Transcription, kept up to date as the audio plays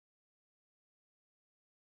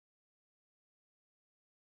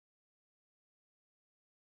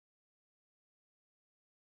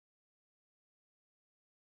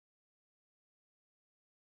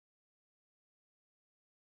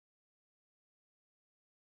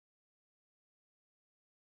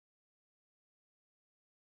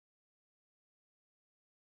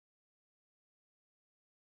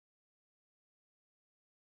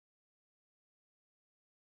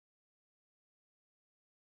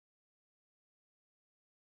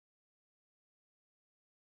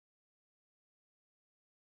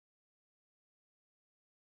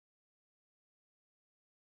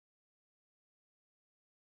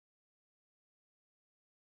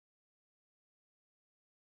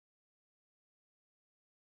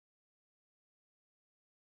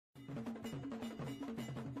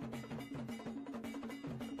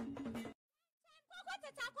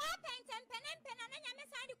Akwa penten penen na nyame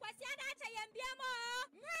san di kwasi ada acha yembiamo.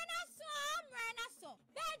 Mrena so.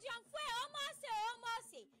 Belgium fue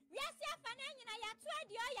almost. Wiase afana nyina ya to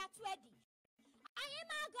edi.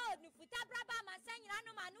 Hemaa Gold nufuta braba mansanyina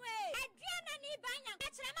no manwe. Aduana ni banya.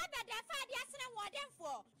 Achirema bede fa ade asene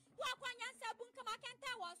wodemfo. Wo kwanyansa bunka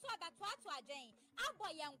makenta won so abatoato adwen. Abo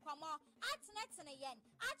ye nkwamo, atene yen,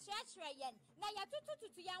 atrechre yen. Na ya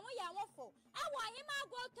tutututu yan wofo. Awo Hemaa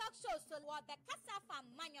Gold talk show so wo be kasa fa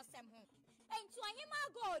manyosem ho. Ento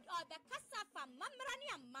Hemaa Gold or be kasa fa mamra ne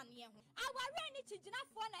amamye ho. Aware ni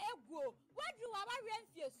chiginafo na eguo. Wadru aware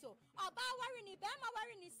mfie so. Oba aware ni be ma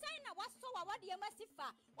aware ni sign na waso wawade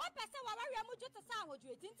masifa. Wo pese waware mu joto sa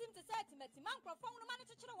hodwe tintim te sa timati man krofon no man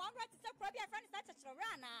chechire 100 te sa krobia friend sa chechire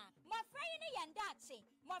rana. Mo frey ni yen dachi,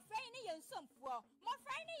 mo frey ni yen somfuo, mo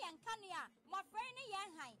frey ni yen kanea, mo frey ni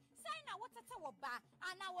yen han. Sign na wotete wo ba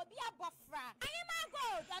ana wo bia bofra. Hemaa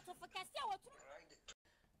Gold that for kase wo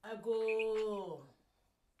Ago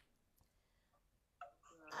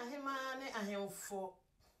Ahema ne ahemfo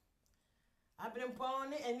Abrempon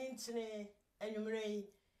ne enintine enwumrei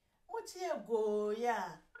Moti ago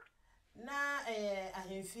ya na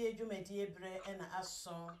ahemfie adwumadi ebre na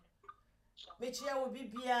aso Mechia wo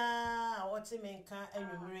bibia wote menka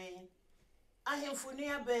enwumrei Ahemfo ni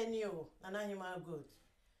abani o na Hemaa Gold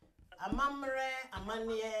Amamre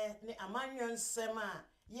amane ne amanyonsem a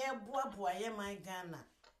ye boaboa ye man Ghana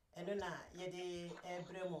eno na yede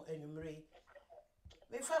ebremo enwumre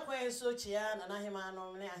me fa kwen so chia na Hemaa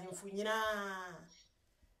no ne ahemfo nyina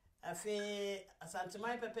afi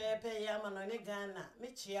asantemai pepepe ya ma no ne Ghana me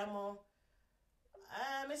chia mo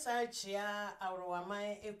me sa chia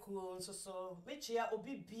awrowaman ekuo nsoso me chia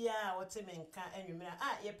obibia wote menka enwumre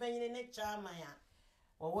ye panyine ne chama ya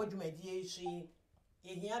wo wodwumadi echi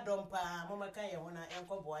ye hia dompa mo maka ye ho na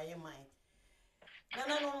enkoboa ye man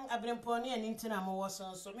Nananom abremponi anintina mo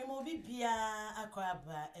woso so me mo bibia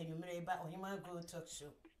akwaba enwumre ba Hemaa Gold talk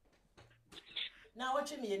show na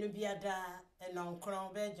woche me yenu biada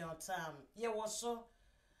enonkron be jotam ye woso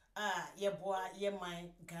ye boa ye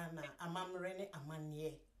man Ghana amamre ne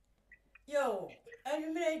amanie yo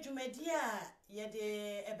enwumre dwumadi a ye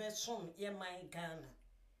de ebesom ye man Ghana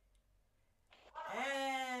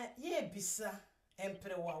ye bisa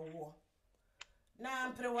emprewawo na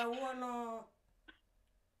emprewawo no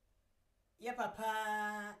ye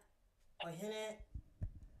papa ohene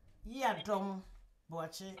yadom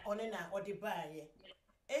boachi one na odi baaye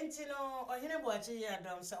enti no ohene boachi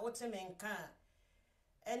yadom sa wotemenka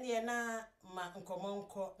ene na ma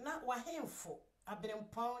nkomonko na wahemfo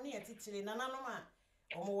abrempon ne yetitire nananom a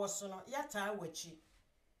omowoso no yata wachi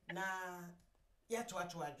na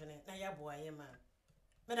yatoato adwene na yaboa ye ma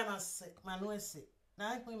medama se manuese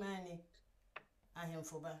na ahimani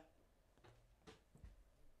ahemfo ba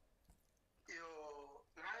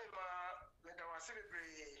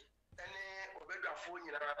Celebrate any obeda phone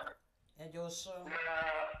nyina ejoso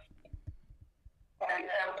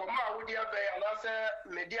and koma wodi abai anase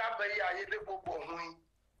medi abai a ye de bobo hu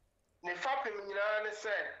ne fapem nyina ne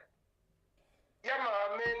se ya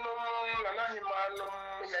ma me no na Hemaa no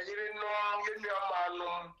ya yire no ye nuama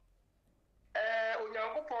no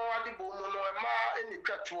onyankopon ade bo mu no ma eni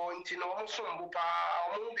twatwo nti no mo sombo pa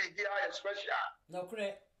mo bibia especially no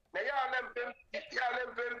kure na ya na mpem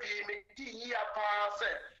bi me di ya pa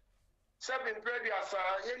se bin previous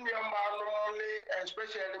ye nuama no le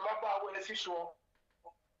especially maba wo esi so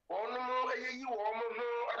onum eyi wo mo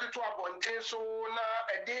ho atoto abonten so na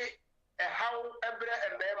ede how ebre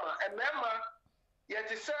emema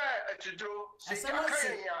yet is a tudro se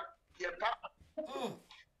ya ye pa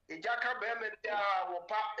ejaka be me dia wo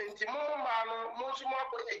pa enti mo ma no mo so mo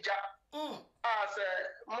ko eja se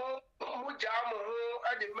mo ja mo ho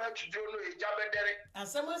ade ma tudro no eja bedere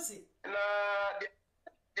asamasi na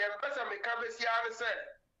de pesa me ka be sia ne se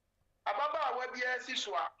ababa awa bia si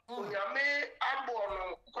so a onyame abo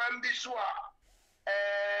no kwan bi so a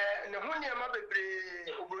ne ho ne ma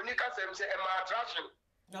bebre obroni kasem se e ma attraction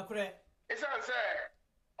nakure esan se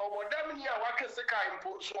obodam ni a wakese kai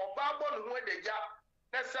mpo so obabo no ho edagya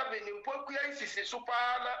na sabe ni mpo kuya isisi so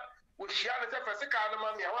pa na wo hia ne se fese ka na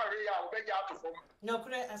ma me a wa hwe ya obegya atofom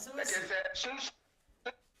nakure asamasi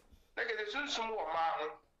na ke sunsun wo ma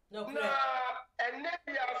ho nakure na enne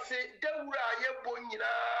bia se dawura yebo nyina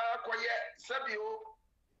koye sabio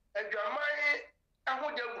adwaman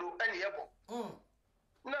aho dawuro ene yebo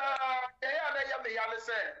na ya na ya me ya ne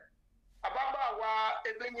se ababa wa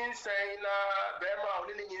ebenyinsen na bema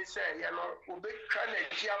oni ni nyinsen ye no obetwa na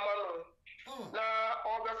kiama no na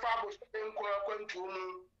obefa abosen nkura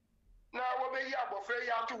kwantumu na wobeyi abofra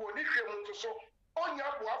ya to ho ni hwemu nso so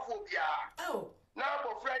onya boafo bia na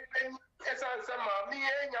abofra esan se ma mi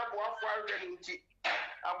enya boafo ahwenti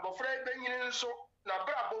abofra benyini nso na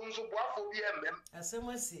brabo nso boafo bi emem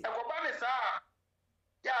asemasi ekoba ne saa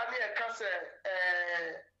ya ne eka se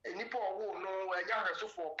enipa owo no enya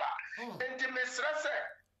hwesofo pa enti mesra se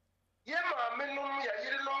ye ma menum ya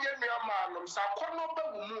yirenom ye nua maanum sa kono ba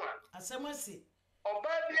wumu a asemasi oba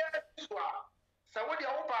bia so a sa wo de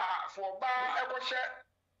wo pa fo ba ekohye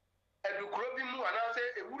edukuro bi mu ana se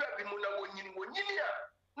ewura bi mu na wonyini a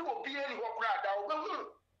no obi ani ho kura da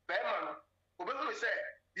obehu be ma no obehu se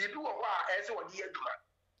bibi wo ho a ese wo de aduma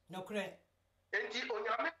no kre enti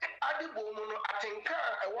onyame adebo mu no atenka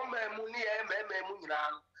ewo ma mu ne ye ma mu nyina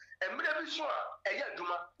no emre bi so a eye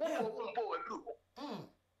aduma wo mpo waduru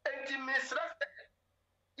enti misra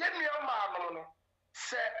ye nua ma no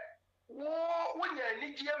se wo nya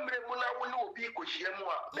ni ji emre mu na wo ne obi kohia mu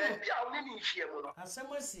a ba bia wo ne ni hia mu no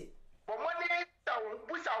asemasi bomoni tawo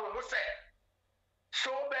busa wo se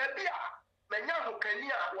so ba bia menya ho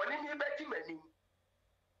kani a wo ne ni beti mani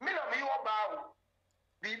mi na mi wo ba wo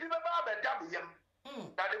bibi be ba be da miyam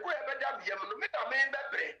na de ko e be da miyam no mi na me be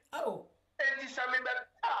bre enti sa me be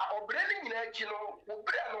obre ni nyina chi no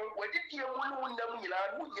obre no wadi tie mu no ndam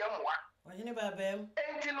nyina no nyamwa wajini babem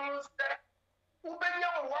enti no se ubenya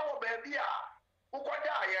wo ba bia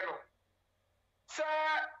ukoda aye no sa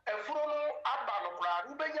efuro no aba no kura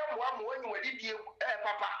ubenya mo wanyi wadi die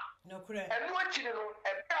papa no kure enu achire no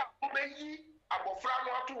e ba ubeyi abofra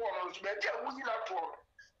no ato wo no so be dia wuyi na to no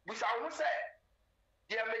busa ho se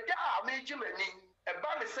dia me da meji mani e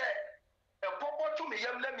ba me se e popo to me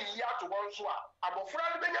yam na me yi ato won so a abofra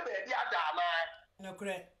no benya ba bia da na no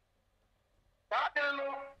kure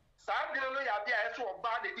saadino no ya bia eso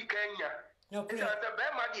oba de dikanya no kure esa be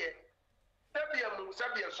ma de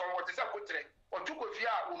sabia so wo te sa kotre otukofi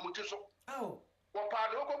a wo mutu so wo pa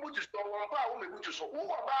no ko butu so wo pa wo me butu so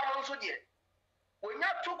wo ba no so de wonya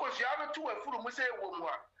tukofi a no to afuru mu se wo mu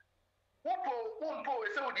a wo mpo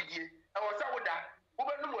ese odidie e wo sa wo da wo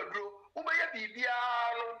be no waduro wo be ya bibia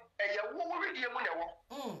no eye wo redie mu ne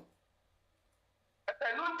wo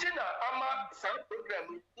enunti na ama san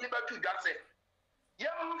program ni ba tu dase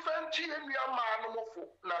yam fanti enua ma no mofo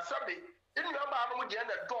na sabe enua ma no de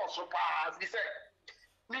na dɔɔso paa fi sɛ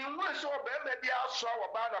ni nwu so be ma bia so a wo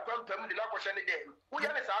ba na pampam de na kɔhye ne dem wo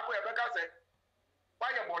ya ne saa kɔ ya bɛka sɛ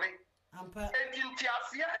wayɛ bɔne ampa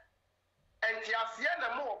entiaseɛ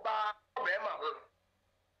na mo ba be ma ho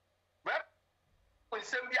be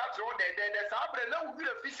nsɛm bi atro de saa bre na wo bi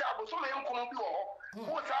la fi sɛ aboso me nkono bi wɔ hɔ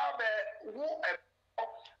wo saa be wo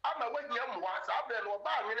ama wanya mmoa saa bre no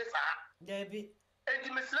ba anwene saa debi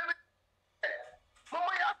enti mesrebe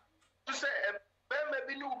mama ya to say be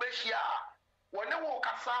bi ni ubehia wone wo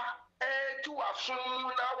kasa tu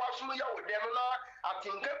asom na wasom ya wo dem na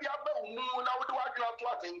atinka bi aba umu na wo de wadwena to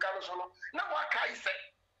atinka no so no na wa kai se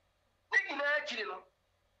ni gina akiri no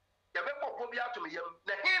ya be popo bi atom yam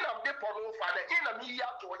na hin na de pono fa na hin na mi ya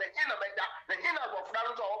to na hin na meda na hin na gofra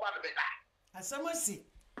no to wo ba de beda asamasi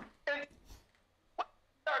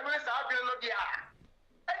na gbe sa adwene no dia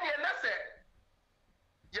ene na se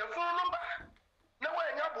ye fun no ba na wa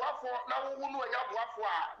nya boafo na wo nu nya boafo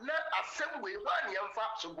a na asem we ho ane yemfa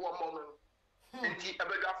so bo mo no enti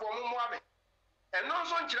abadwafo mo mo ame eno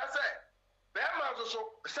so nkyira se be ma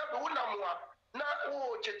so se be wona mo a na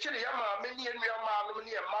wo chechire ya ma me ni enua ma no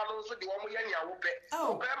ne ma no so de wo mo ya nya wo pe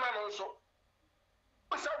be ma no so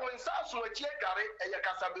se won sa so achi agare eye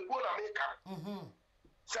kasa be go na me ka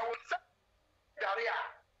se won sa gare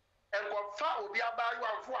a enkofa obi abayo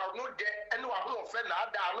anfo a no de ene wa ho ofe na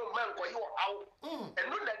ada no ma nkoyi wo hawo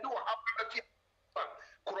enu na de wo hawo ati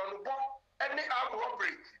kronobo ene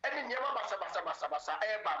robbery ene nyema basa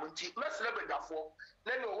e ba no nti na celebradafo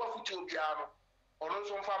na ne wo futi obi a no ono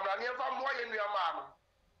nso mfamra ne mfa mo ye nua ma no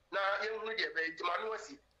na ye hunu de be nti ma no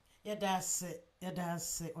asi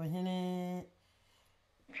yedase ohene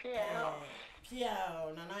pia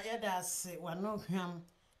na yedase wano hwam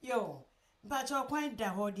yo mpacha kwan da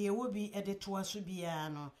ho de ewo bi ede toa so bia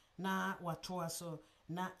no na watoa so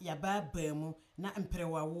na yaba baamu na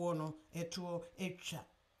mprewawo no eto etwa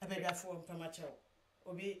abedafo mpamacha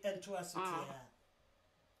obi entoa so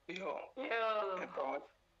tia yo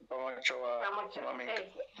pamacha mami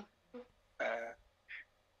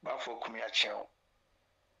bafo kumia cheo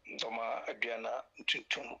ndoma aduana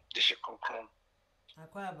ntuntum de shekonkron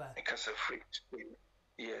akwaba ekasa free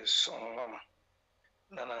yes mama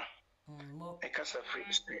nana ekasa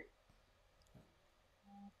free Spain.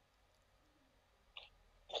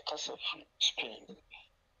 Ekasa free Spain.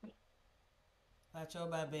 Pacho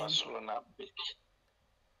babe. Barcelona.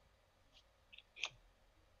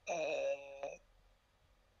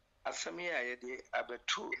 Asami ayede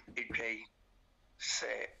abetu edwai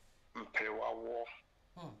se mprewawo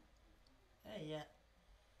yeah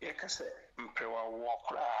yɛkasɛ mprewawo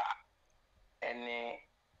koraa ɛne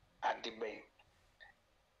adebɛn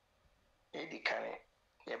yɛdi kane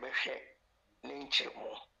yɛbɛhwɛ ne nkyerɛmu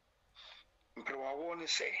mprewawo ne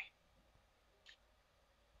sɛ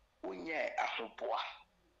wonyɛ ahoboa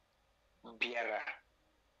biara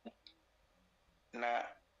na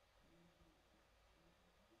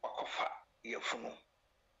wakɔfa yɛfunu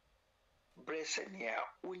berɛ sɛnea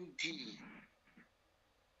wondii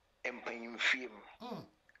mpanyimfie mu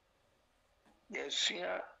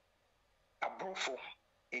yɛsua aborɔfo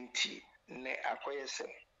nti ne akɔyɛ sɛ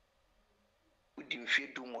wodi mfie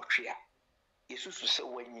du nwɔtwe a yɛsusu sɛ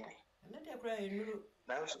wanyini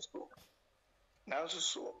nanso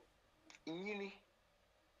so nyini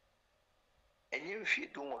ɛnyɛ mfie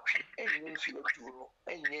du nwɔtwe ɛnyɛ mfie aduonu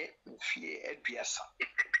ɛnyɛ mfie aduasa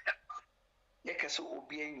yɛka sɛ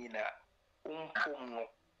obi anyina wompom no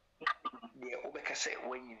deɛ wobɛka sɛ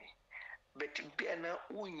wanyini but bia na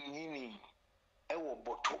wonyini ɛwɔ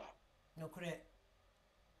bɔtɔm nokorɛ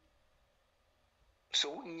sɛ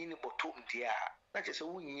wonyini bɔtɔm deɛ a na kyerɛ sɛ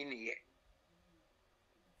wonyini yɛ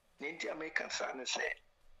ne nti a meka saa ne sɛ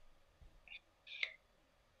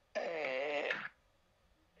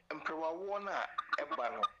mprewawoɔ no a ɛba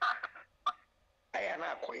no ayɛ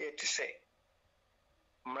na akɔyɛ te sɛ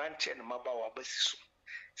mmeranteɛ no mmabaawa basi so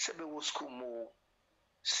sɛ bɛwɔ sukuu mu o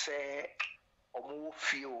sɛ ɔmowɔ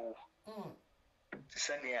fie o te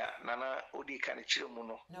sɛnea nana wodi ka ne kyerɛ mu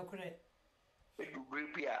no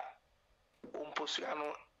ɛdubere bi a womposua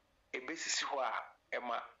no ɛbɛsisi hɔ a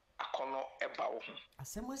ɛma akɔnɔ ɛba wo ho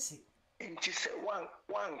asɛm asi nti sɛ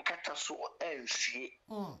wankata so ansie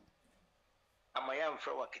ama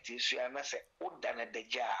yɛamfrɛ wo aketeesua na sɛ woda no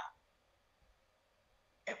dagya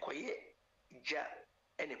a ɛkɔyɛ gya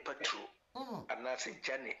ne paturo anaasɛ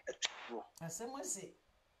gya ne aturo asɛm asi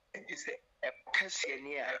nti sɛ ɛka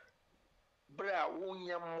siani a berɛ a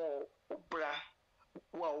wonya mmɔ wo bra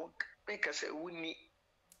wo a meka sɛ wonni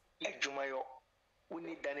adwumayɔ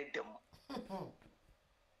wonni dane dam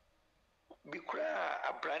bi koraa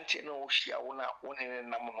aberanteɛ no a wohyia wo no a wo ne ne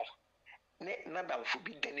nam no ne nadamfo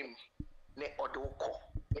bi danem ne ɔde wo kɔ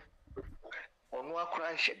ɔno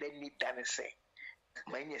akora nhyɛ da nni dane sɛ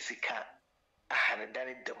manya sika aha ne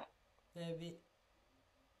dane dam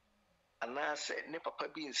anaasɛ ne papa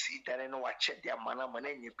bi nsi dane no wakyɛ de ama no ama no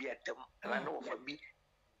anya bi adam anaa ne wɔfa bi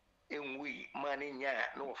nwui ma ne nya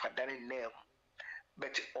a ne wɔfa dane nnam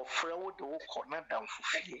but ɔfrɛ wo de wo kɔ n'adamfo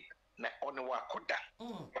fie na ɔne wo akɔda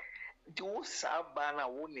nti wo saa baa no a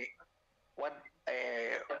wo ne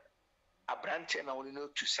aberanteɛ na wo ne no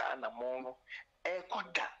atu saa nammɔ no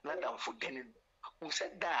ɛkɔda n'adamfo dane no hu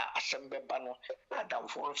sɛ da a asɛm bɛba no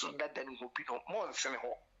n'adamfo nso da dane hɔ bi no mɔnsene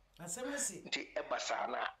hɔ asɛm asi nti ɛba saa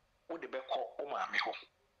no a wode bɛkɔ wo maame hɔ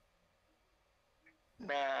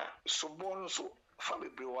na soboɔ no nso fa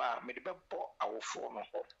bebree hɔ a mede bɛbɔ awofoɔ no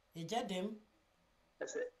ɛgya dɛm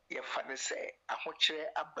sɛ yɛfa ne sɛ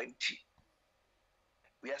ahokyerɛ aba nti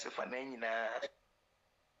wiase fa na nyinaa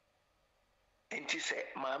nti sɛ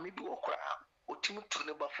maame bi wɔ koraa ɔtumi tu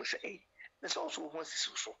ne bafo sɛ ei ne sɛ wo so wo ho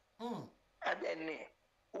asisiw so adɛn ne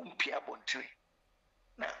wompia abɔntene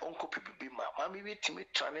na ɔnkɔpɛ bibi ma maame bi tumi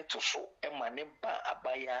tra ne to so ma ne ba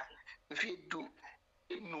abaya mfeɛ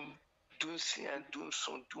du-num du-nsia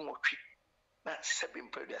du-nson du-nwɔtwe na sɛbe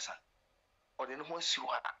mpaduasa ɔde ne ho asi hɔ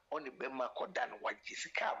a ɔne bɛma kɔda no wagye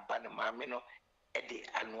sika aba ne maame no de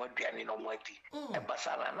anoa aduane no ɔmo adi ɛba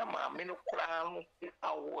saa na maame no koraa no a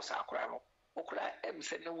wɔwɔ saa koraa no wo koraa ɛm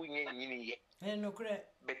sɛ na wonya nyiniyɛ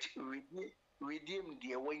but wedie mu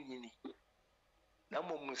deɛ wanyini na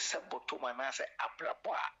mmom sɛ bɔtɔm anaasɛ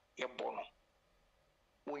abrabɔ a yɛbɔ no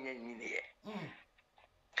wonya nyiniyɛ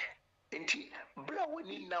nti berɛ a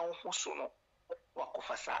w'ani na wo ho so no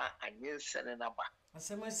wakɔfa saa anyɛnsɛ ne naba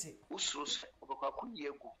asɛm asi wosuro sɛ wobɛkɔ akɔyi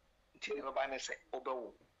agu nti ne bɛba ne sɛ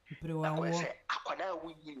wobɛwo akɔyɛ sɛ akwadaa a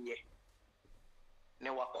wonyiniɛ ne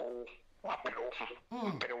wakɔwo wapere wo ho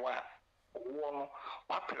mperewa a ɔwoɔ no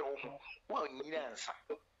wapere wo ho woanyini ansa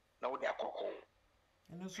na wode akɔkɔwo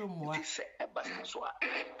nti sɛ ɛba sa so a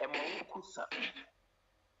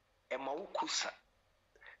ɛma wo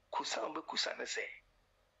kusa wobɛkusa ne sɛ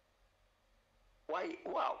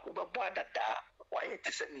wo a wobɛbɔ adadaa wayɛ te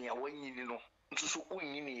sɛ nea wanyini no nso so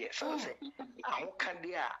wonyini yɛ sane sɛ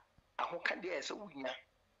ahokadeɛ a sɛ wonya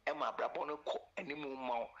ɛma abrabɔ no kɔ anim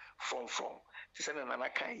ma wo frɔmfrɔm te sɛ ne nana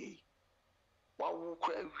ka yɛyi wawo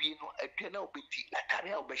kora wie no aduane a wobɛdi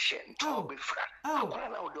atare a wobɛhyɛ ntoa a wobɛfira akwara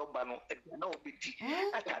na wode ɔba no aduane a wobɛdi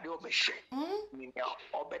atare a wobɛhyɛ nea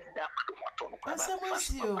ɔbɛda adomɔtɔ no kora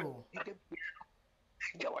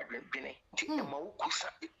gya wadwendwene nti ɛma wo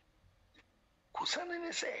kusa no ne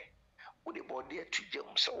sɛ wo de body to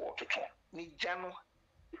jam so water ni jano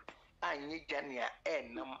anye jania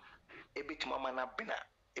enam ebit mama na bina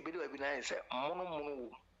ebi do bina say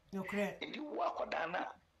mono okay ndi wo akoda na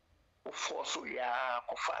wo force ya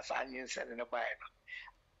ko fast anye nse ne bai no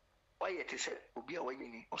oye te say obi a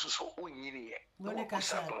wanyini ososo onyini ye no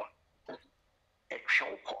kasa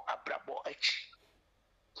etwe ko abrabo achi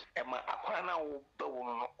ema akwa na wo be wo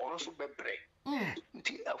no ono so bebre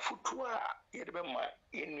nti afutu a ye de be ma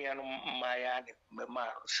enua no ma ya ne me ma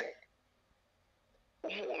say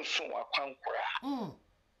wo so akwankora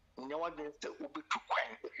nya wadin se obetu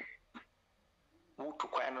kwan wo tu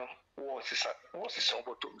kwan no wo sisa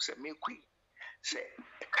obotom se mekui se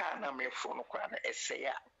ka na me fo no kwa na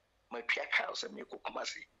eseya matwa ka se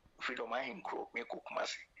mekukumasi freedom ahin kro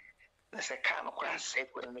mekukumasi na se ka no kwa se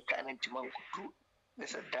ko ne ka na ntima nkutu na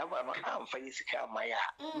se dava no amfa yisika maya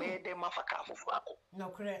me de mafaka afofo ako no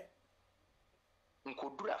kre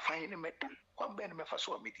nkodura fahin ne meta kwambe ne mefa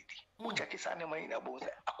so medidi wo chaki sa ne man na bo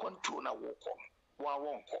se akwantu na wo ko wa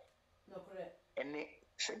wonko no kre ene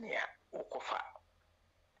senia okofa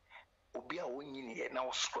obi a wonyini ye na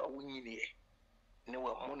osukwa wonyini ye ne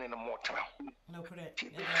wa mone na motara no kre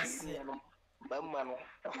bamma no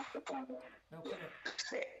no kre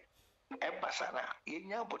se ebasana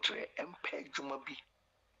yenya botre empa djuma bi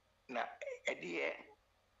na ede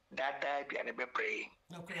dada bia ne bebre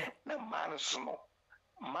no kre na man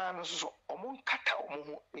so omon kata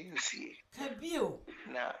omo ensie kabio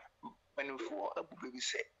na manufo abubebi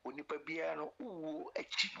se onipa bia no uwo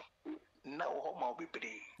achi na wo ma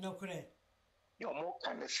obebre no kre yo mo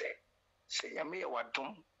kan se ya me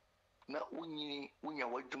wadom na unyini unya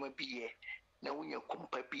waduma biye na unya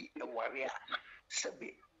kumpa bi eware a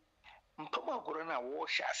sebe mpama agoro na wo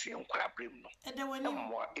hya ase nkora brem no edawani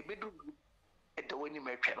mo ebedu edawani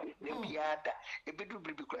metwe no ne biada ebedu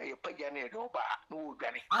bibi kura ye pagya na edoba na wo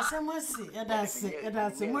dwane asemasi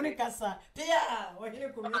edase monica sa pia wahire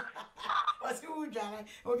kumi wasi udwane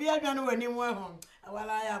obi adwane wani mu ho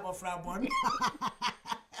awala ya abofra bon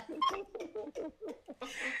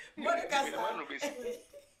monica sa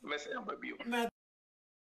mese ambabio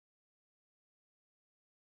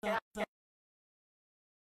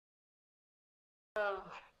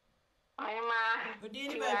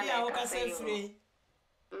Odini baby a wo kasa free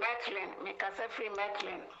Metlin me kasa free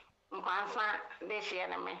Metlin nkwansa de hye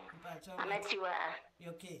na me anatiwa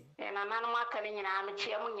okay na nanu maka ni nyina me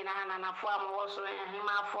chia mu nyina na nafo am wo so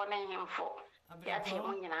Hemaa afo na hemfo ya chia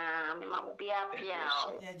mu nyina me ma obi apia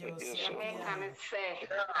ya je ye me kan se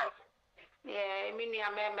ye mi ni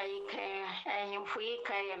amema yike hemfo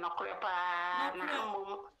yike ye nokre pa na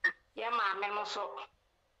amum ye ma me no so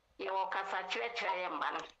ye wo kasa chire ye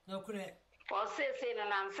mba no kure o se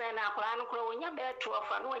na nse na akwa no kro wonya be to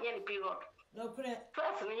ofa no wonya ni period no kure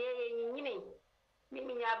first no ye nyini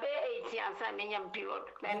mimi nya be 8 ansa me nya period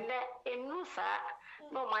nne enu sa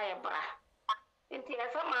no ma ye bra nti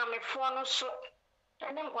esa ma me fo no so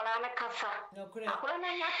ene nkwara na kasa no kure akwa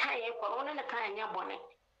na nya kan ye kwa wona na kan nya bone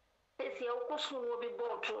esi e ukusu no bi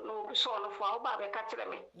boto no bi so no fo oba be ka kire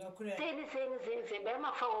me no kure se be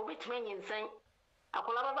ma fa obi tmenyi nsan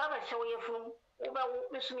akwa baba ba hye wo ye funu oba wo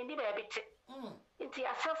mesumi ndi ba bite nti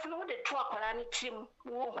asase no de to akwara ne tim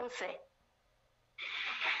wo hu se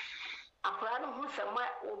akwara no hu se ma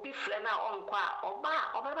obi fre na onkwa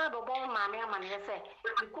oba do bon ma me ama ne se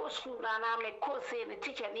because school na me ko se ne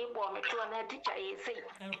teacher ni bo me to na teacher ye se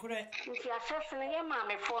kure nti asase no ye ma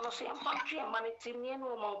me fo no so ye mpatwe ma ne tim ne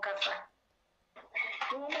no mo nkasa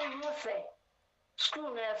wo mo se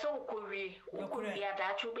school na so ukuri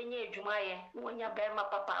adachu benye adwuma ye wonya bema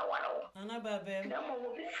papa awaro ana baba na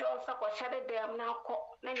mo bi fro sa ko hyade dem na akọ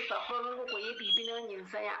na ni papa no ko ye bibi na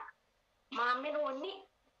nyinsa ya ma me no ni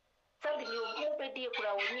sabi ni obi bedi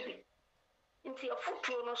kura woni bi nti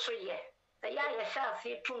afutuo no so ye da ya ye sha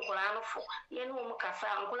se tu nkura no fo ye no mu kasa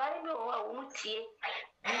nkura ni bi o wa mu tie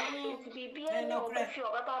nti bibi e no ko fi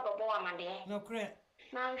o baba baba amade no kure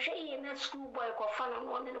na nhwe ye na school boy ko fa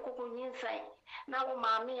no ne ko ko nyinsa na wo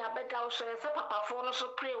maami abeda wo so se papa fo no so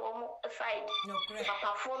pray wo mo side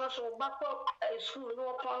papa fo no so ba ko school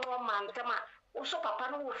no pon no mantama wo so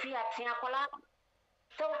papa no wo fi atia akola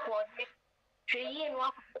so ko ne hwe ye no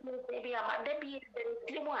akọ bi ama da bi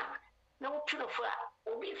trimu a na wo tuno fo a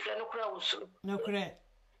obi fre no kura wo so no kure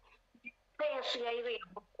pe so ya ire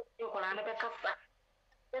ko na be kafa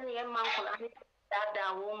ne ye man ko na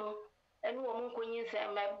da wo mu eni wo mu nkonyin se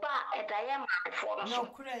me ba edaye ma fo no no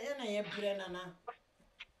kure ye na ye bre nana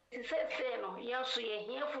se no ye so ye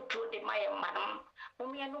hia futuo de ma ye manam mo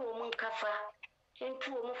me no wo mu nkasa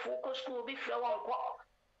entu wo mu fo ko school bi fra won ko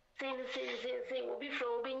se wo bi fra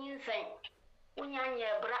wo bi nyin sen unyanye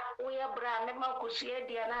bra uya bra ne makusie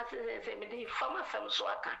dia na se me di fama sam so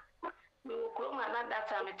aka me wokro ma na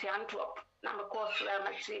data me ti Antwerp na me course la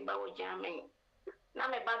na ti ba wo Germany na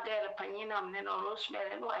me ba girl panyina me no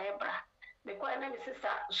Rosemary no ayebra me ko na me sister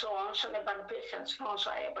so on so ne ban patients no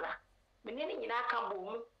so ayebra me ni nyina ka bo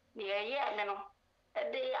mu ne ye me no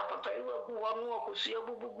ede apoto iwo gu wonu okusie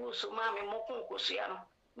bubugu so ma me mo kun kusia no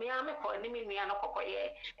me ame ko ni me nua no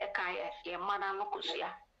kokoye e kan ye mana no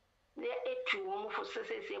kusia ne etu wo mu fo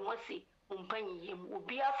sesese mosi umpanyi yem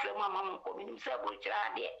obi afre mama mo ko minim se bo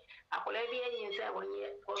kira de akola bi enyin se wonye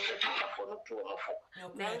ko se tafo no tu wo mo fo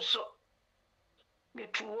nanso me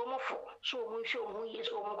tu wo mo fo so mo hwe mo yi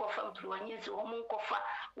so mo ko fa mpluanye se wo mo ko fa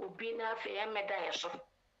obi na afa ya meda ye so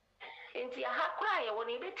enti aha kwa ye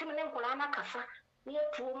woni betim ne nkola na kasa ne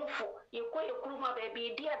tu wo mo fo ye ko ye kuruma ba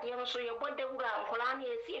bi di ade no so ye bode wura nkola na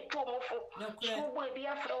ye si tu wo mo fo so bo bi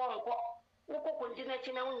afre wo nko uko kundina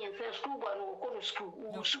china unyense school bwana uko no school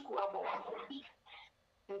usuku abo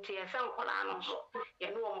nti yesa nkola no so ye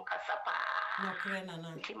no mu kasapa no kre na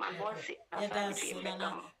nti mabosi that's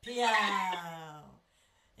nana pia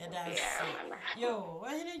that's yo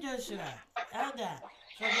wahini Joshua ada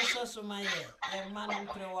so so maye e man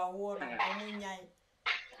mpre wa wo no omunyai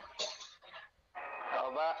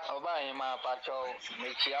oba Hemaa pacho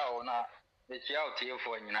mechia ona mechia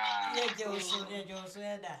otiefo nyina ye Joso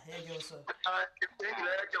eda ye Joso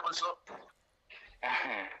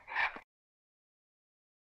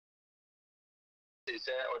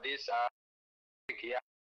se odisa kia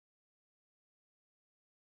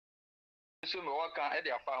so me waka e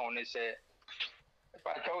dia fa ho ne se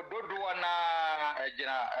pacho dodo na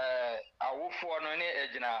ejina awofo no ne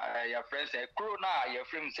ejina ya friends e kro na ya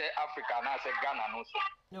frame se Africa na se Ghana no so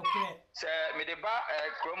okay se me de ba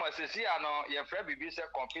chroma sisi ano ya frame bibi se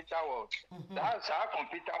computer world that's our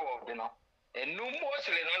computer world no enu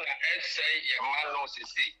mostly no na essay ya man no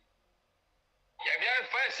sisi ya bia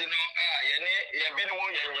first no ya ne ya bi no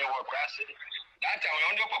ya nye wo class that time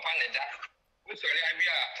on do papa ne da we sorry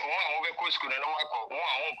abia won awon be ko school no wako won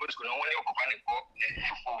awon ko school no won ne papa ne ko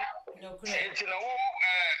no okay enti no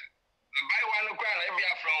by one kwa na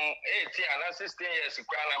bia from 18 and 16 years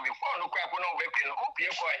kwa na before no kwa no be pin o pie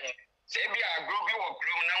ko ahe se bia agro bi wo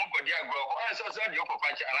krom na ngo di agro o so so di papa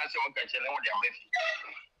cha na se won ka che na wo di abefi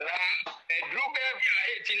na drube bia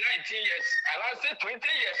 18 19 years and say 20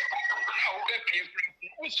 years na wo be pie from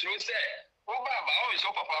usro se o baba o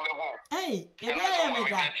so papa be bo hey ye bia me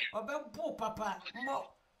da o be bo papa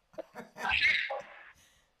mo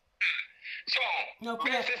so no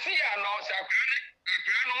okay se ya no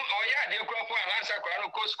no oya de krofo ana sakra no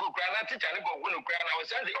ko school kra na teacher ne go no kra na we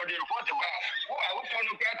send the report ba wo a wo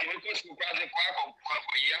no kra ti ko school kra de kwa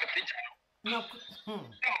ko ya teacher no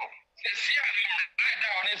se ya no da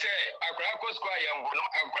oni se akra ko school ya ngo no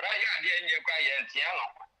akra ya de enye kwa ya ntia no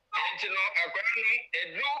enti no akra no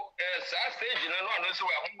edu sa stage no so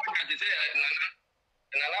wa ho ga ti se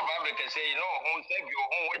nana ba be ke say no ho se bi ho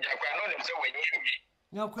wo ja kwa no ne se wa nyi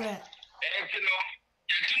no kra enti no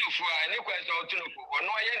Tunufu ani kwesa tunufu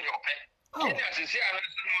ono aye nyope ni asisi ana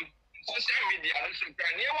social media no so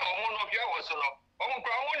kan ni ma omo no bia wo so no omo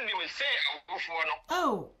kwa won ni we say awofo no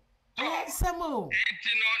oh samo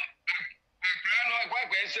enti no akra no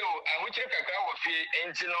agwagwa se o ahuche kakra wo fie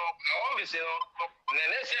enti no o mi se no na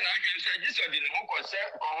ne se na adwe se jiso di no ko se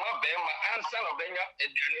omo be ma ansa no benya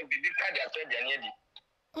eduane bibi ka dia to dia ne di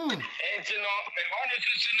enti no one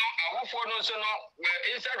to no awofo no so no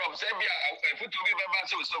instead of sebia futu bi beba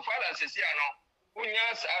so far as sia no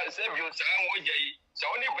unya sebio sa moja yi so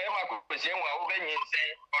oni be ma ko se nwa wo benyi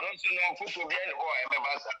nsen ono so no futu bi ne ho e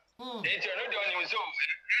beba sa enti no de oni so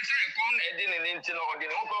se kon e di ne enti no de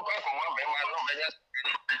no ko ko ma be ma no benya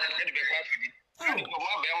de be kwa fudi ko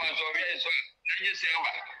ma be ma so wi so na je se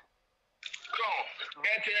ba so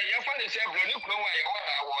but ya fa ne se bro ni kuro wa ya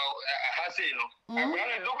wa ha sei no akwa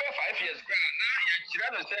no do be 5 years gra na ya kira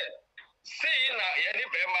no sei na ya ni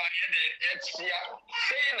be ma ya de etia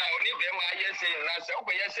sei na oni be ma ya sei na se o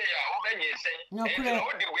be ya sei ya o be nyi sei e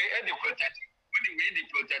no the way e the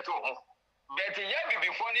protect o but ya be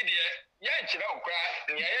before ni de ya kira okra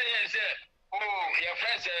ni ya say oh ya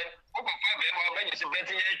friend say o papa be ma be nyi sei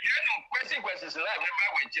but ya kira no questions na be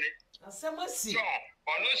ma wa kire asemasi so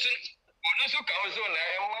ono so ka ozo na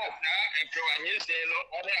ema na ekrawanye se no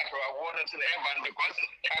ona akrawo no so na eba because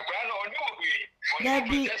akra no oni obi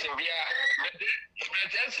oni person bia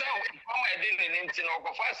but esa mama ede ne nti no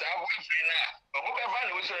ko fa sa abo afri na o be ba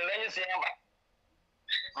na so na nyi se eba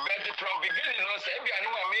but from beginning no say bia no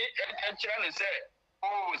wa me kira ne say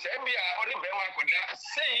oh say bia oni be ma ko da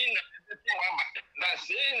say na ti wa ba na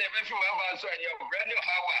say na be fi wa ba so ya brand new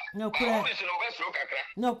hawa no kure no be so kakra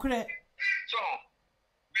no kure so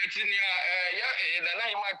betinia na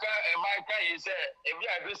na imaka emaka is ebi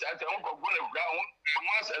address at unko go na bra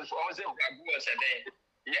once as for say bra go say den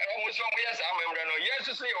ya o so mo yes amemra no yes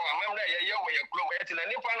so yo amemra ye wo ye kro ye tina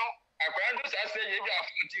nipa no akwa ndo sa say ye bi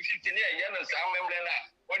 40-50 ne ye no sa amemra na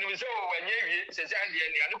oni bi say o wanye wie se se ande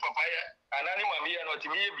ne anu papa ya anani mami ye no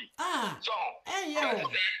timi ye bi so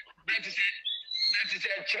that is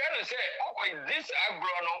a children say okay this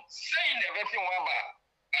agro no saying everything one ba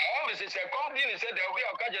I always say come in said there will be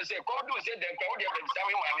a catch say come do say the crowd dey be say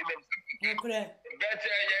mami be but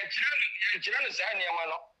children say na ma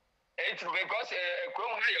no it's because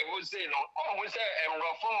come na you will say no we say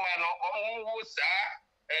enrofo ma no who say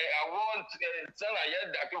I want tell I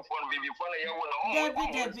hear that phone baby phone here wo no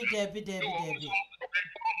Debbie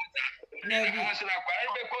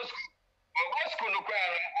because what school no kwa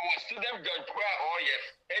student judge kwa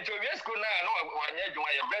yes and to yes school na no wanya juma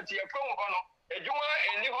ye bet ye from no ejuma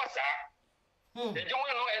eni hosa ejuma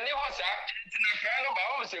no eni hosa na fa no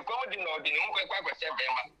ba o se ko di no di no kwa kwa se be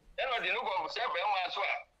ma e no di no go se be ma so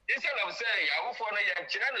a instead of say ya wo for no ya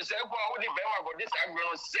kira no se ko wo di be ma go this agro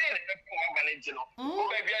no say na ko wa ba ne ti no o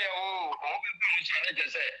ba bia ya o be no cha na je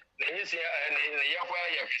say na yi se na ya fa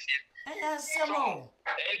ya fisi samo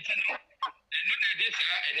this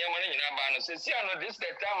anyone in Abano says, this the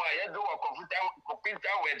time I do a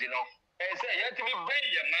computer wedding. And say, you have to be very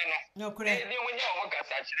your manner. No, correct. When you work as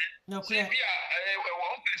such, no, correct. We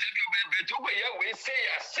say,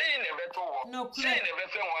 I say never to walk. No, say never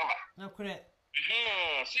to walk. No, correct.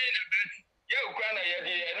 Say never. You can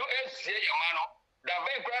no say your manner. The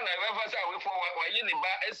very crown I ever saw before when you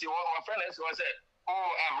buy as you want my friend as was said,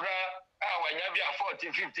 oh, Abra, when you have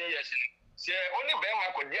 40-50 years. Say only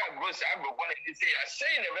Bema could get gross agro one and say, I say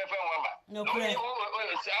never found one. No, correct. And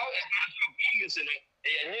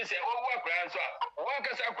you say, oh, what grants are? What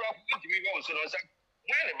can I crop to me go so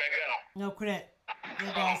when the background? No, correct.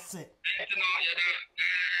 That's it.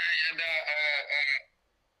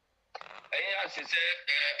 I say,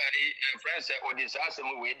 friends, or this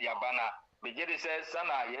awesome with Yabana. Begin says,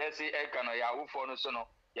 Sana, yes, Ekano Yahoo for no sono.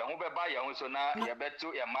 Yahu by Yahu so now, you bet to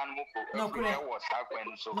a man who no correct was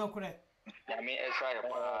happening so. No correct. I mean,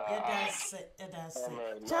 that's it.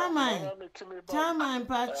 Chairman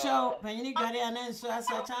Pacho, Penny Gary and so as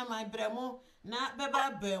a chairman Bremo, not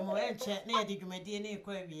Baba Bremo, and chat near the Gumedini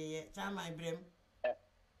Quavi, chairman Brem.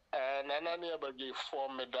 Nana never gave 4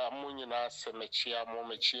 Medamuna Semechia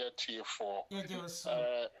Momechia T4.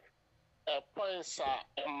 Points are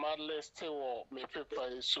Madleste or me paper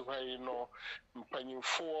is Suhaino, Penny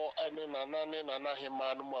 4, and then Nana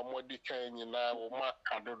Hemaa Modika and Yina or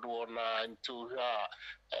Macadona into her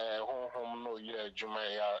home no year,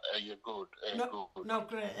 Jumaya, you good. No,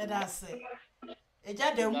 great, that's it. A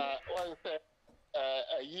jadum.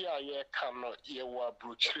 A year cannot ye were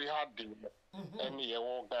brutally hardy, and ye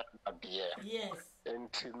won't get a dear. Yes.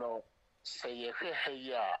 And to know, say ye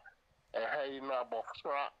here, a hayna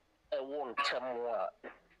bofra. I won't tell more.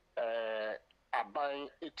 I buy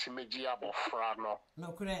it to me, Giabofrano.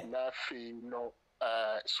 No, correct. Nothing, no,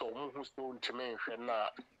 so who's going to me for now?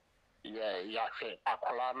 Yeah, Yafe,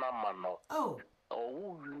 Akolana Mano. Oh,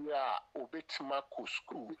 we are Obetimako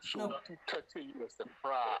school, so 30 years the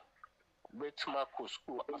bra, Betimako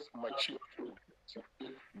school as much.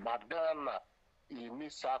 Madonna, you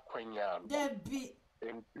miss Aquanya. Debbie,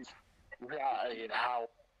 and how.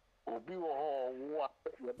 Obi what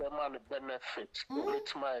the man benefit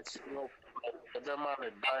with my the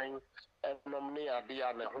man dying and nominee idea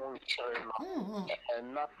and a home channel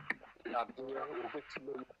and not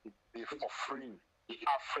be for free.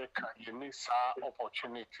 Africa, you need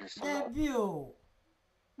opportunities.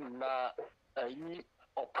 Now,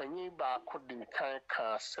 opinion back could be kind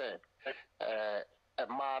say a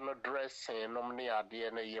man dressing nominee idea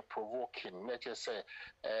and a provoking. Let's just say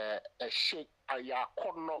a shake. I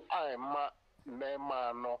could not, I am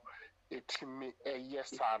no, it's me a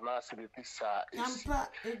yes, and answer this.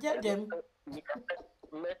 Get them.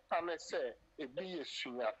 Let say it be a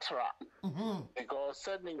senior trap because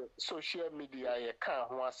sending social media, you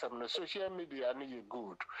can't want some social media, need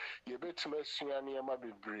good. You bet me, Sunia may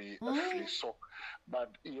be brave, so,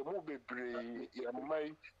 but you move be brave, you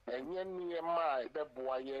may, and you my the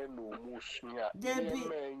boy, no moose,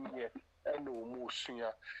 and no motion,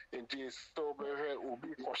 it is so very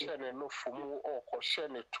obi caution and no fumu or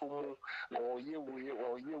caution a tumu or ye will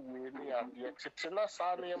near the Titina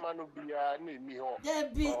Manu be a name or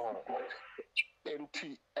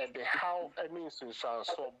empty at the how an instance and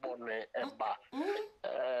so bonnet and ba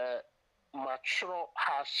mature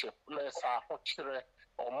hardship, less a hotchere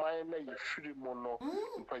or mine a free mono,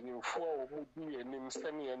 when you fall would be an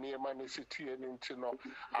instant near money city and into no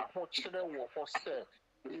a hotchere or hostel.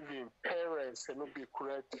 even parents no be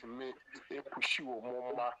correct me e pushi o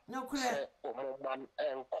mama no correct o mama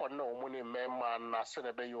enko na o muni mema na se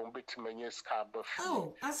na be yo betimanye ska ba fi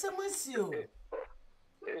oh asemasio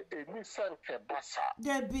ni sanke basa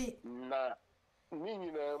debi na ni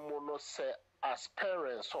nyina mu no se as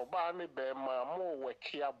parents oba ne be ma mo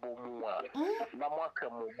wekia bomu a na mo aka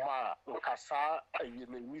mo ma nkasa ayi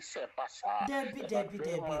na ni se basa debi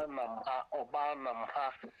na ha oba na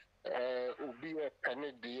ha obi e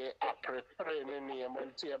kane de aprepare ne ne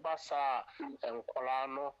emanti e basa enkola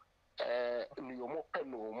no ni yomo pe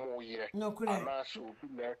no mo ye na so obi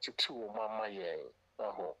na tete o mama ye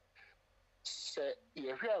aho se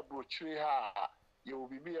ye hwe abrochiri ha you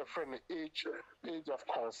will be a friend age of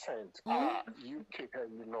consent UK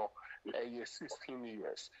you know 16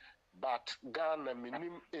 years but Ghana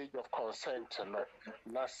minimum age of consent no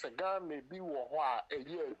na se Ghana bi wo ho a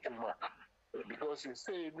eye adwuma because you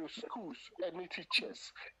say no schools any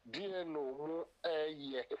teachers dear no mo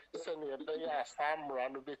ye se na be ya samra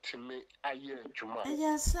no betime aye adwuma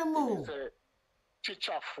ayasamo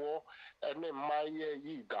teacher for ene maye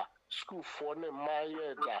yida school for ne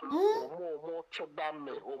maye da omo to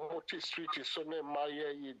dame omo to street so ne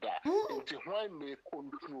maye yida nti when me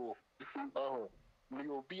control me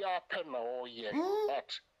obi ape na oye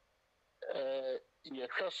but ye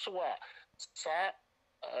hweso a sa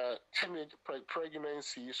teenage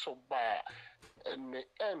pregnancy so ba and the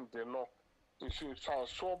end no nso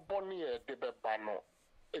so boni e de beba no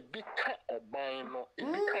ebika oban no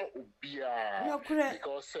ebika obia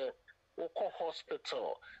because woko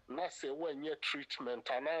hospital na say when your treatment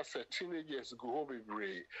and say teenagers go home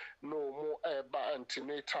bebre no more eba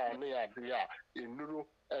antenatal na ade a enuru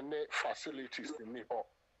ene facilities ni ho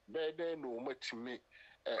bede no matimi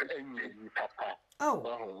enyi papa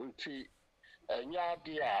nti enya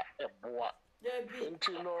ade a eboa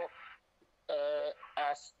nti no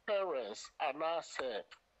as parents and say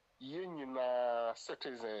yinina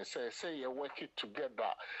citizens say you work it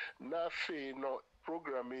together na fe no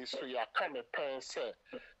program is so ya kind of parents say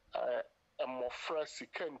a more fresh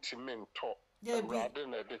sentiment rather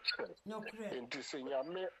than the church no correct in this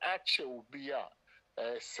nyame ache obi a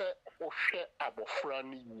se ohwe abofra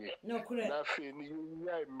ni yie na fe ni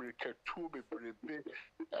nya america tu bebrebe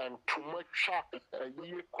and too much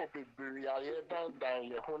ye ko bebre aye dan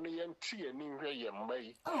ye ho ne yenti ani hwe ye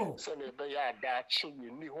mai se ne be ya da chi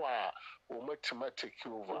ni ho a o mathematic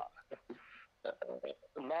over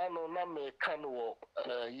na me kan wo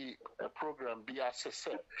yi program bi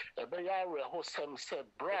asese e be ya reho sem se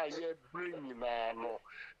bra ye bring na no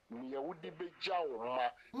ni wudi be jawo ma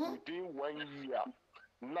within 1 year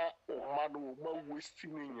na o ma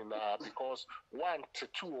wasting nyina because 1 to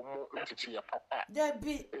 2 mo ntiti ya papa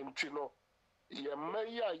debi entino ye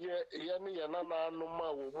maya ye ne ye na no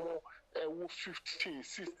ma wo mo ewu 15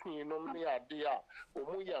 16 no ne ade a o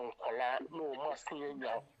mo ya nkola no ma sen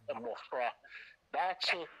nya emofra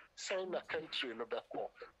dachi sen na country no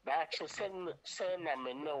beko dachi sen na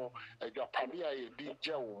me no agapade a ye di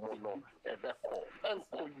gya wo mo no ebeko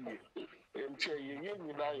enko yi enti ye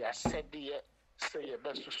nyina ya sede say ye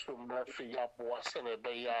best to na fi ya bo asene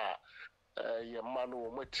be ya ye manu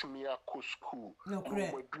o matimi akọ school no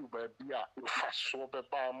correct do ba bia faso be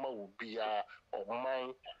ba ma obi a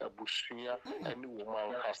oman abusua ani wo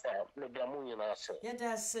man kasa me da mu nyina ase ye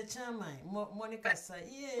da se chairman Monica say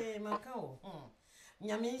ye maka o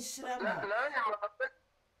nyame nhira mo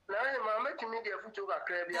na ma matimi de futu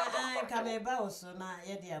kakra bia ba ka me ba o so na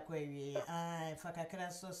ye de akwawie fa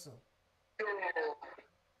kakra so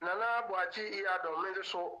Nana Boachi Iadom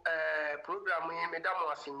so program yi medam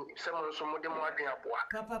asin semon so mode mo adwen aboa.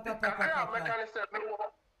 Papa. Mechanism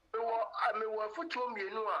me wo futuo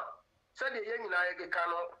mienu a sade ye nyina ye keka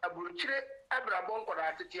no aburuchire abrabon koda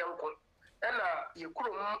atete enko. Ena ye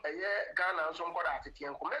kurom eye Ghana nso nkoda atete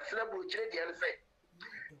enko. Mesre aburuchire de ense.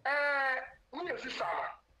 Ni yesu sama.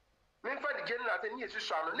 Me fa de general ni yesu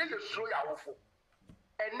sama ne yesu ya wofo.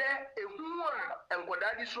 Ene ehu a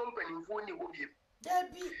enkoda di so mpanimfo ni hobie.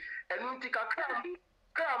 Debi Enunti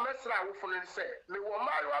kakra mesra wo funu se me wo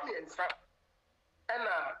mayo me ensa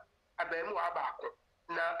ena abamu abako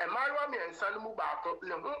na emayo me ensa no mu baako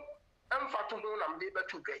ne ho emfato ho na mde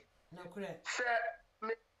betu dwai no correct se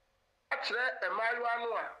me akire emayo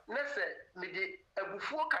anu a ne se me di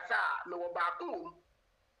abufuo kasa me wo baako wo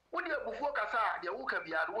wo di abufuo kasa de wo ka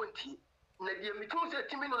bia do nti na die mitu se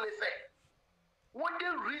timi no ne se wo di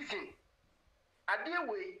reason ade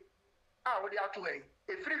we wo di ato hai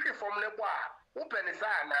efiri form ne bo a wo pene sa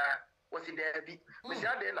na wosi da bi me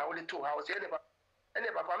sia de na wo le to ha wo se ene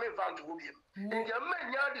papa me fa nto biem nti amma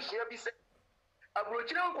nya de sua bi se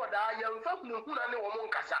abrochire nkoda ya mfa hunu na ne wo mo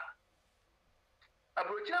nkasa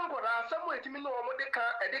abrochire nkora asɛm etimi no ɔmo de ka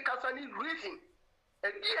ɛde kasa ni reason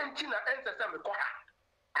ɛdi enti na ɛnsɛsɛ me kɔ ha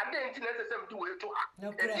ade enti na ɛnsɛsɛ me di wo eto ha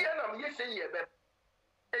ɛdi na me yɛ sɛ yɛ bɛ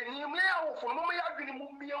enimle awofo no mo yɛ adwene mu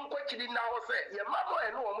mie nkɔkyiri na hɔ sɛ yɛ ma no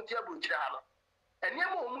ɛno ɔmo te abrochire ha no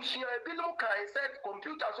ɛnneɛma ɔmo sua ebinom kan sɛ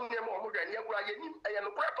computer so nneɛma ɔmo hwɛ nneɛma kora yɛnim ɛyɛ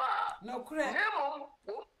nokorɛ paa nokorɛ nneɛma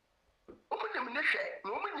ɔmo nim ne hwɛ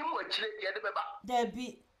na ɔmo nim wɔ akyire yɛde bɛba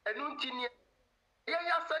dabi ɛno nti ne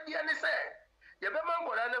yɛyɛ asɛdeɛ ne sɛ yɛbɛma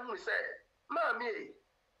nkɔla no hu sɛ maame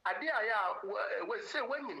ade a yɛ a wɔsɛ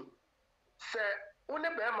wanyini sɛ wo ne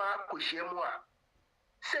bɛrima kɔhyia mu a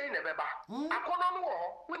sei na ɛbɛba akɔnɔ no wɔ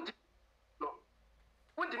hɔ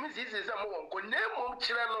wontimi siesie sɛ mowɔ nkɔ na mmom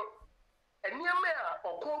kyerɛ no nneɛma a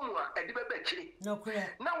ɔkɔ mu a ɛde bɛba akyire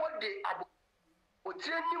na wɔde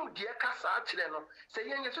otire nim deɛ ka saa kyerɛ no sɛ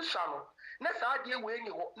yɛn yɛ susua no na saa deɛ wei ni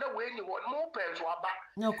hɔ na wei ni hɔ na wopɛ nso aba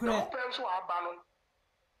na wopɛ nso aba no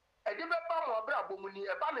ɛde bɛba mo abrabɔ mu ni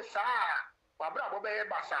ɛba ne saa wabrabɔ bɛyɛ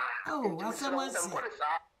ba saa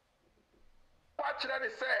wakyerɛ ne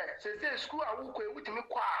sɛ school a wokɔ wotumi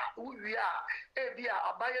kɔ a wowie a ebi a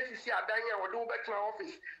abayɛ sisi adan a wɔde wobɛtena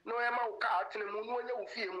office na ɔyɛma wo kaa atena mu na ɔnyɛ wo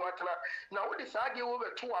fie mu atena na wode saa deɛ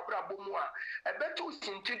wobɛto wabrabɔ mu a ɛbɛto wo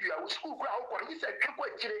sintidua wo school kora a wokɔ no gye sɛ twe kɔ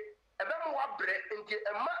akyire ɛbɛma wabrɛ nti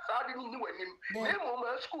ɛma saa de no nni w'anim na mmom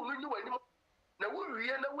a school no nni w'anim na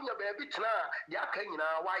wowie na wonya baabi tena a deɛ aka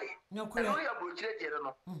nyinaa wayɛ ɛno yɛ aburokyire deɛ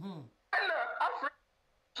no ɛna afra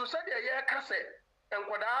so sɛdeɛ yɛreka sɛ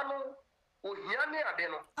nkwadaa no ohia ne ade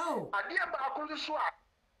no adeɛ baako nso so a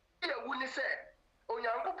yɛwu ne sɛ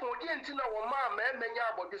onyankopɔn deɛ nti na wɔn maa mɛmɛnya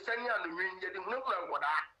abɔdwesɛ ne anonwen yɛde hunahuna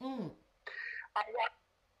nkwadaa awa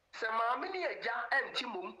sɛ maame ne agya ɛnti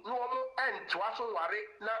mom na wɔn ɛntoa so ware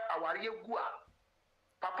na aware egu a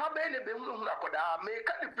papa bɛyɛ ne bɛhunahuna nkwadaa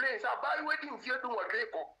mɛka ne plane sɛ abaayewa di mfie du wɔdwe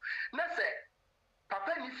kɔ na sɛ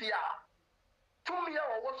papa ne fie a tumi a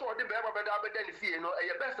wɔwɔ so ɔde bɛrima bɛda abɛda ne fie no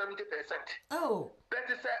ɛyɛ bɛ 70%.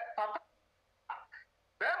 Bɛte sɛ papa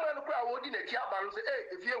bɛrima no kora a wɔdi n'akyi aba no sɛ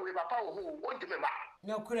efie wei papa wɔ hɔ wɔntumi ma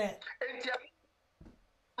enti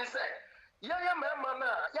ne sɛ yɛyɛ mmarima no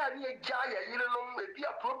a yɛ ne yɛgya yɛ yerenom ebi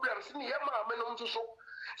a problems ne yɛ maame no nso so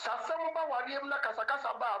sɛ asɛm ba wareɛ mu na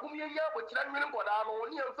kasakasa ba a wom yɛyɛ abɔkyerɛ nwene nkɔdaa no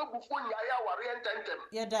ne yɛmfa bufuo nyaeɛ awareɛ ntɛntɛm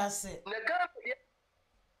yɛda ase na Ghana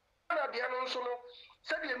deɛ no nso no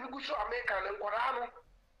sɛdeɛ megu so Amerika ne nkɔdaa no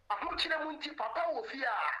ahokyerɛ mu nti papa wɔ fie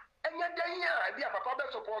a ɛnyɛ dan a ebi a papa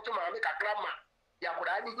bɛ support maame kakra ma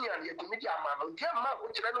yakura ni hia na yɛtumi di ama no nti amma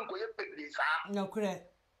ahokyerɛ no nkɔyɛ bebree saa nokorɛ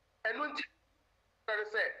ɛno nti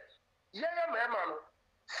sɛ yɛyɛ mmarima no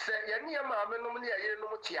sɛ yɛne yɛ maame nom ne yɛyere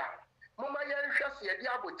nom te a moma yɛnhwɛ sɛ yɛde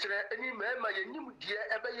abɔkyerɛ ne mmarima yɛnim deɛ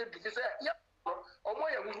ɛbɛyɛ bi sɛ yɛ ɔmo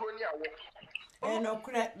yɛ huhuro ne awɔ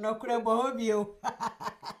nokorɛ bɔ hɔ bio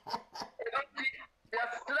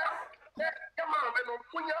yɛsrɛ yɛ maame no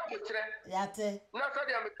monya abɔkyerɛ yɛate na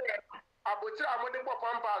sɛdeɛ mekɛ abotire a mode bɔ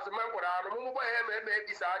pampas mankora no mo bɔ yɛ mɛmɛ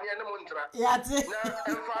bi saa ne ne mo ntra yate na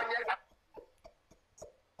emfa nyɛ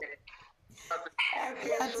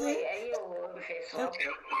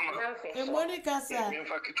Monica sa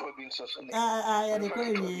emfa kitwa bi nso so ya de ko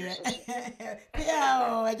wie pia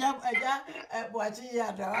o aja boachi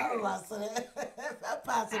ya do wasre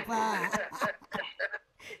pass pa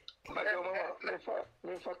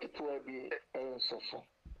emfa kitwa bi nso so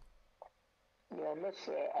ya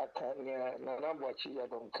mese aka ya na nabwachi ya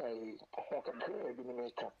donkai ho kakra bi ni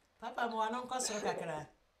meka papa mo anon kosoro kakra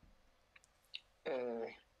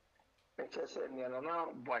mese ni na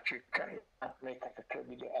nabwachi kai meka kakra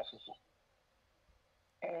bi de asusu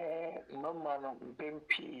mama no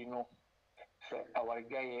bempi no se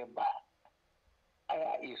awarga ye ba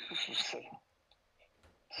aya isusu se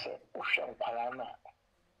ohwa nkwala na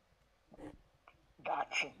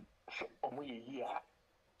dati se omo yeyi a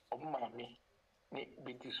omo mami ne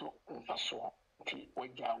beti so mfaso ti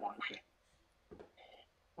wagya wanhwe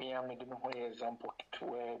me amede me hoye example to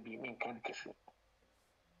where bi min kan kese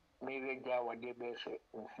me wagya wade be se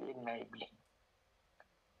mfe nai bi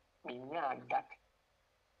minya that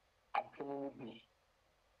atini bi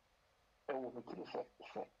ewo bitiri se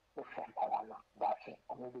o fa kwala ba se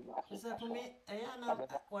omo bi na se to me eya na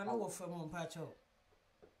wano wo fam mpacho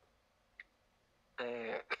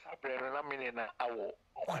sabre na mine na awo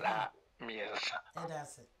kwala miensa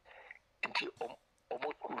edase nti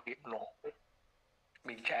omoturi no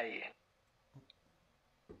mijaye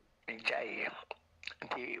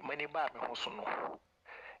nti mani ba me ho so no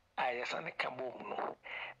ayesa ne kabom no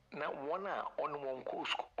na wona on won ko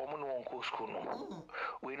school omno won ko school no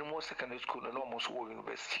we no mo secondary school no mo so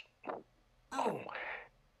university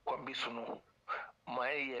kwambi so no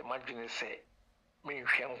my madwene se me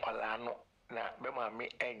hwe nkwala no na be ma me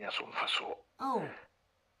enya so mfaso Oh.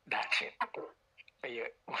 That's it.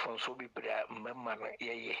 From so be bra mamma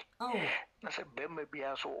ye. Oh. Na se bemma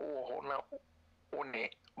bia so ho na one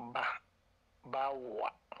ba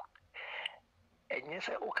wa. Enye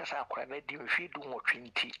se o kasa akora na di mfi du mo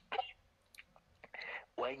 20.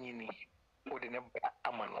 Wanyini o de ne ba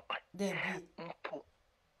amano. Debi. Mpo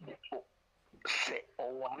se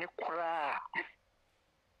o wani kura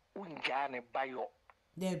unja ne bayo.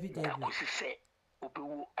 Debi. Akusi se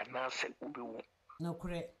obewu anase obewu. No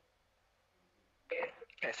kure.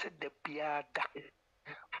 Ese de piada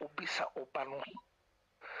obisa opano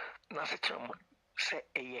na se chamo se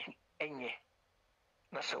enye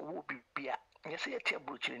na se wo bibia nye se yete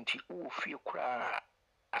abrochire nti wo fie kura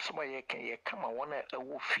asoma ye kan ye kama wona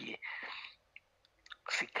wo fie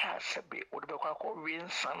sika sebe wo de kwa ko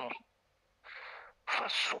wiensa no fa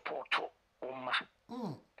support oma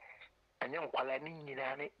anya nkwala ni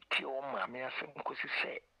nyina ne ti o ma me asem kosi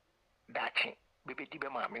se dachi bebe di be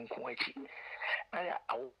ma me nko achi aya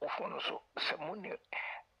awofo no so se munne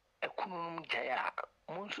ekunum jaya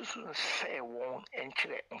mun susu se won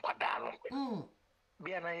enkyere nkwada no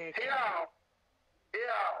bia na ye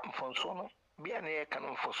mfonso no bia na ye kan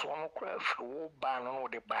mfonso no kura firi wo ba no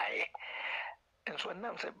de bae enso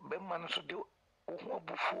nam se be man so de wo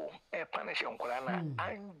abufu e punish nkwala na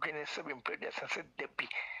angwene se be mpede se debi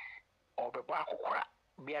obeba akokora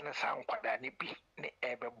bia na sa nkwada ne bi ne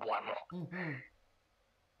ebe boa no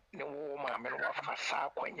ne wo ma me no wafa sa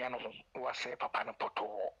kwanya no wase papa no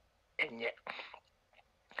poto enye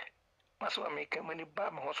maso ameka mani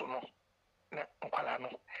ba me ho so no na nkwala no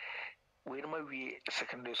we ma wie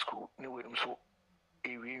secondary school ne we so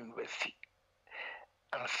ewie university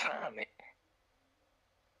ansane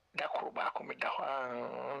da ko ba ko me da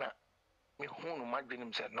na me hunu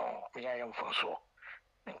madwenim se no me ya yam fonso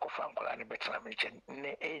nkofa nkwala ne betena me chen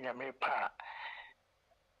ne enya me pa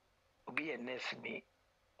obi enes ni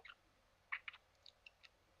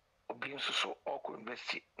obi nsusu ọkụ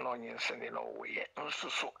university na onye nsene na owoye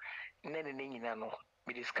nsusu nene ne nyina no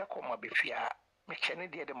me diska koma befia me chene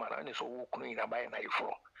de mara ne so wo kunu nyina bae na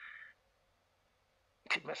ifo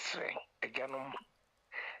ti mesre eganom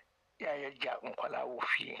ya ja nkwala wo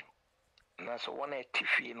fie na so wona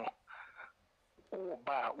etifie no o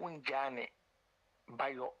ba unjane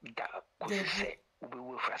bayo da kuse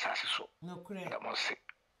ubewe frasase so no kure ndamose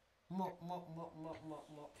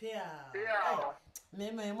mo pia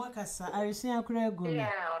me kasa arisia akura egume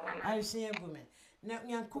arisia egume na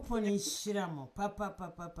nyankopon nhira mo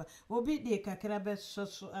papa obi de kakra be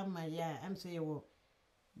soso ama ya am say wo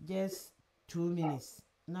just 2 minutes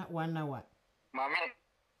not 1 hour mama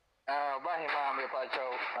ba Hemaa me pa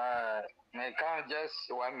chow me can just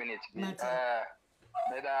 1 minute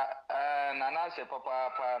meda nana se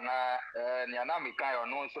papa na nyana mi kan yo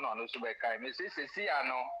no so be kai me sisi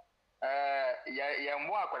ano ya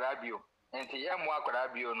mu akwara bio enti ya mu akwara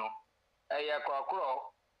bio no ya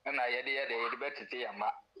kokoro na ye de betete ya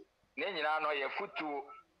ma ne nyina no ya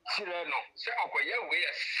futu chire no se okoye we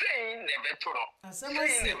ya sein ne beto no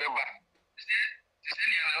sein ne beba se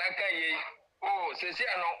ni ana kan ye o sisi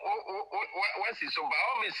ano wasi so ba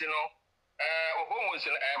o misi no oho so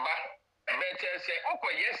eba better say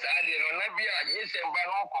okoye saade no na bia yese mba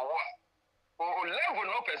no okowo o level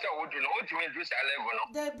no pese wo do no otimi do sa level no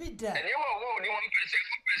da bida ene wo ni won pese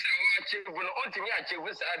wo achieve no otimi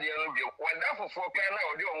achieve saade no bi wada fofo pa na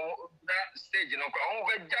odi o da stage no kwa won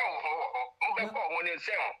be ja o be ko won ni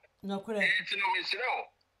se o no kure enti no misire o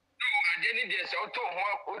no ade ni de se oto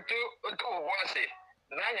ho ase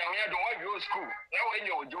na nya me do wa go school na wo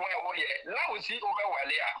enye ojo wa wo ye na wo si o be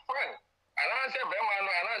wale a fine ana se be ma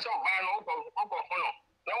no ana se ba no ko no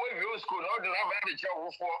na we view school no do na ba de che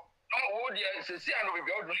wo fo no wo dia se si ano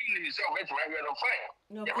be o do ni se o bet ma we no fine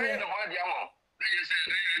ya me no ma dia mo na je se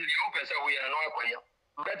ni o pese wo ye no akoye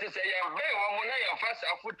but se ya be wo mo na ya fast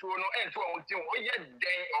afutuo no ento wo ti wo ye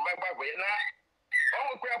den o ba gba na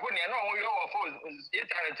o kura po ni na o yo wo phone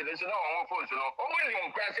internet le so na o phone so no o mo ni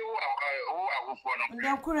o kura se wo awofo no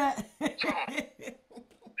nda kura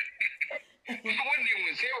woni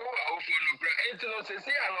mu se wo awofo no kura enti no se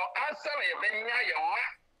si ano asa na ye benya ye ma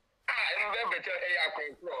mbe beto e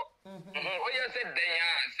akọkọ o ye se den ya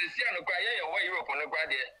se si ano kura ye wo Europe no kura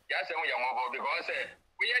de ya se wo ye mo bo because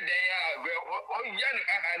we ye den ya o ye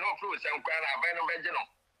no flow se nkwa na aban no beje no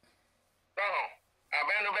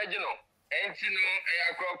aban no beje no enti no e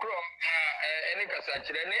akọkọ eni kasa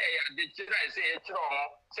kire ne e de kire se ye kire o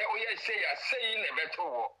se o ye se ya sei ne beto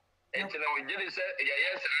wo enti no we jiri se ye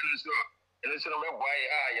yes anu so eno so no be boy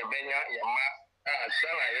ye benya ye ma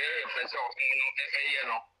sana ye pese o no ye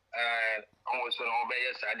no almost no be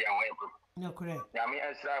yes ade awon e no correct ya me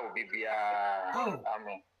asra wo bibia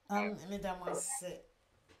amen Madam was say,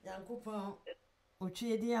 Yankupon,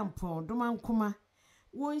 Ochie de Ampon, Domankuma,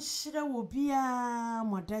 one shira will be a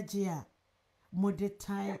modajia,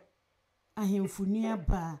 modetai, a himfunia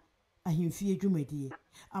bar, a himfia jumedi,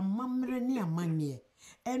 a mamre near mania,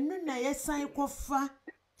 and no na yesan quafa,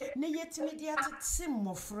 ne yet mediated sim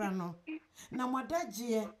mofrano. Na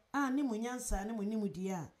modajia, ni munyansa, ni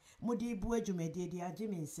munimudia, modi buejumedi, dia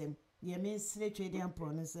jiminsem. Ye men straight trade and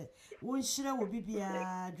pronounce. One shira will be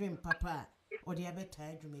a dream papa, or the other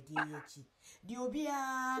time drumedi yechi. The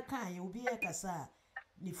obia can you be a cassa,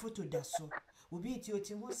 ni photo daso, will be to your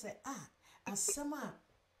team who say, a summer,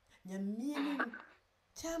 ya meaning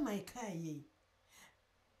chama kai.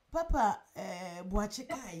 Papa,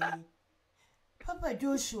 Boachikai, Papa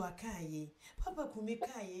Joshua kai, Papa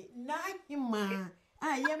Kumikai, na hima,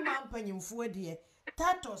 am mampany for dear.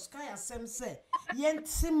 Tatos kaya semse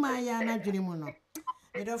yenti maya na dwene no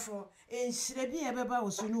therefore enhire bi ebeba wo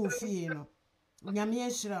so no ofie no nyame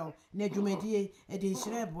enhira wo na dwumadie e de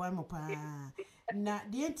enhira eboa mo pa na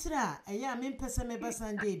de entira eya me mpese me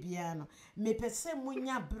basande bia no me pese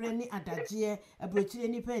munya bre ni adagye abrochire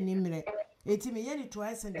nipa animre eti me ye ni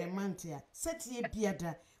twice in the month ya setie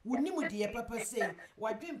biada wonimu de papa sei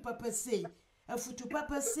wadwem papa sei afutu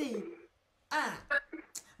papa sei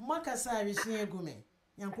Makasa arishin egume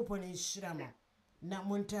yankopon enhirama na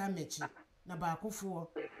monta mechi na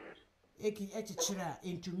baakofo echichira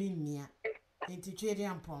entumi nnua enti twede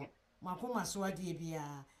ampon makoma so ade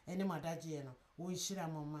bia ene madaje no wo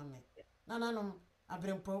nhirama mame nananom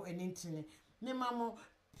abrempo enintini me mamo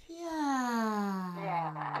pia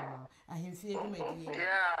ahemfie egumedi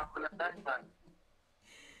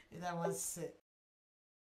that was it